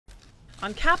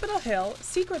On Capitol Hill,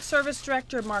 Secret Service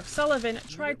Director Mark Sullivan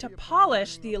tried to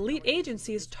polish the elite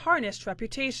agency's tarnished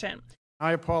reputation.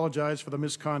 I apologize for the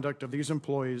misconduct of these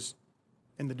employees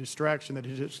and the distraction that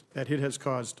it has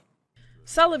caused.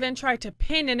 Sullivan tried to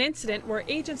pin an incident where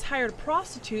agents hired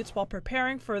prostitutes while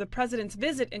preparing for the president's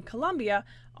visit in Colombia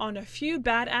on a few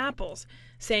bad apples,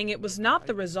 saying it was not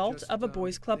the result of a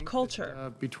boys' club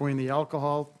culture. Between the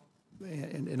alcohol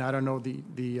and I don't know,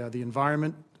 the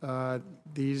environment,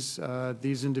 these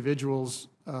individuals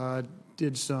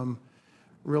did some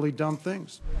really dumb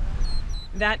things.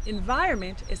 That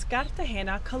environment is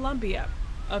Cartagena, Colombia,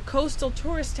 a coastal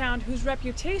tourist town whose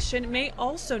reputation may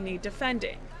also need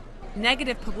defending.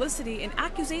 Negative publicity and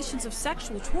accusations of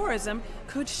sexual tourism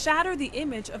could shatter the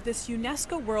image of this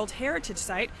UNESCO World Heritage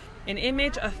Site, an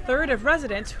image a third of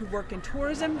residents who work in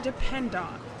tourism depend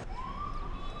on.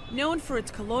 Known for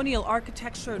its colonial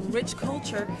architecture and rich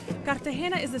culture,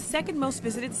 Cartagena is the second most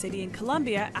visited city in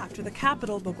Colombia after the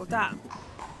capital, Bogotá.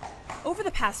 Over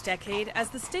the past decade, as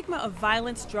the stigma of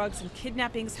violence, drugs, and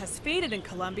kidnappings has faded in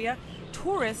Colombia,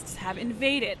 tourists have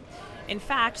invaded. In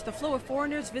fact, the flow of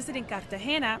foreigners visiting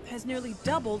Cartagena has nearly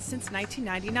doubled since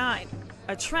 1999,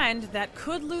 a trend that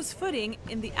could lose footing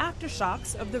in the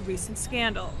aftershocks of the recent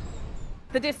scandal.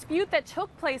 The dispute that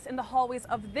took place in the hallways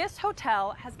of this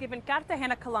hotel has given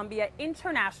Cartagena, Colombia,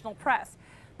 international press.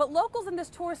 But locals in this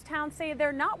tourist town say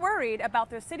they're not worried about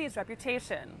their city's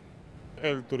reputation.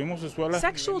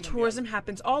 Sexual tourism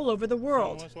happens all over the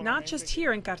world, not just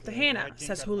here in Cartagena,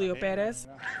 says Julio Perez.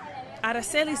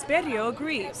 Aracelis Berrio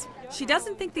agrees. She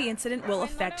doesn't think the incident will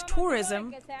affect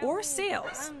tourism or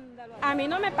sales. I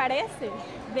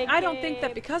don't think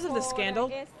that because of the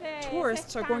scandal,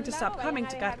 tourists are going to stop coming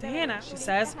to Cartagena, she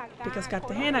says, because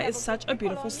Cartagena is such a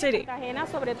beautiful city.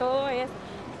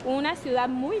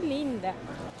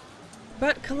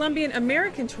 But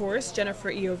Colombian-American tourist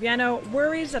Jennifer Ioviano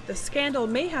worries that the scandal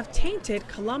may have tainted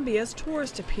Colombia's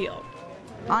tourist appeal.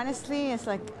 Honestly, it's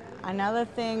like another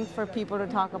thing for people to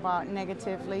talk about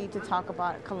negatively, to talk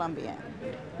about Colombian.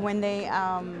 When they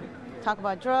talk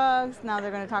about drugs, now they're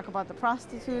going to talk about the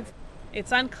prostitutes.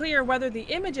 It's unclear whether the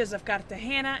images of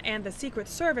Cartagena and the Secret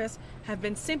Service have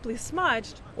been simply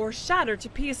smudged or shattered to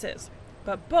pieces.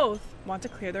 But both want to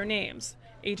clear their names.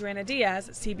 Adriana Diaz,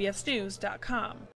 CBSNews.com.